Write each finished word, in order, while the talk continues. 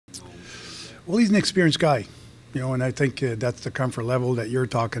Well, he's an experienced guy, and I think that's the comfort level that you're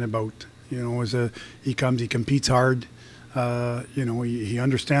talking about. He comes, he competes hard. He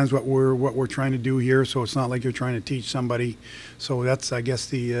understands what we're trying to do here. So it's not like you're trying to teach somebody. So that's, I guess,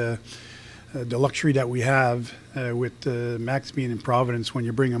 the luxury that we have with Max being in Providence. When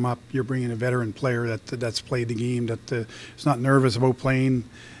you bring him up, you're bringing a veteran player that's played the game, that is not nervous about playing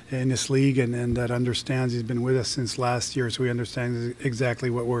in this league, and that understands. He's been with us since last year, so he understands exactly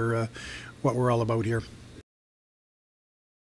what we're all about here.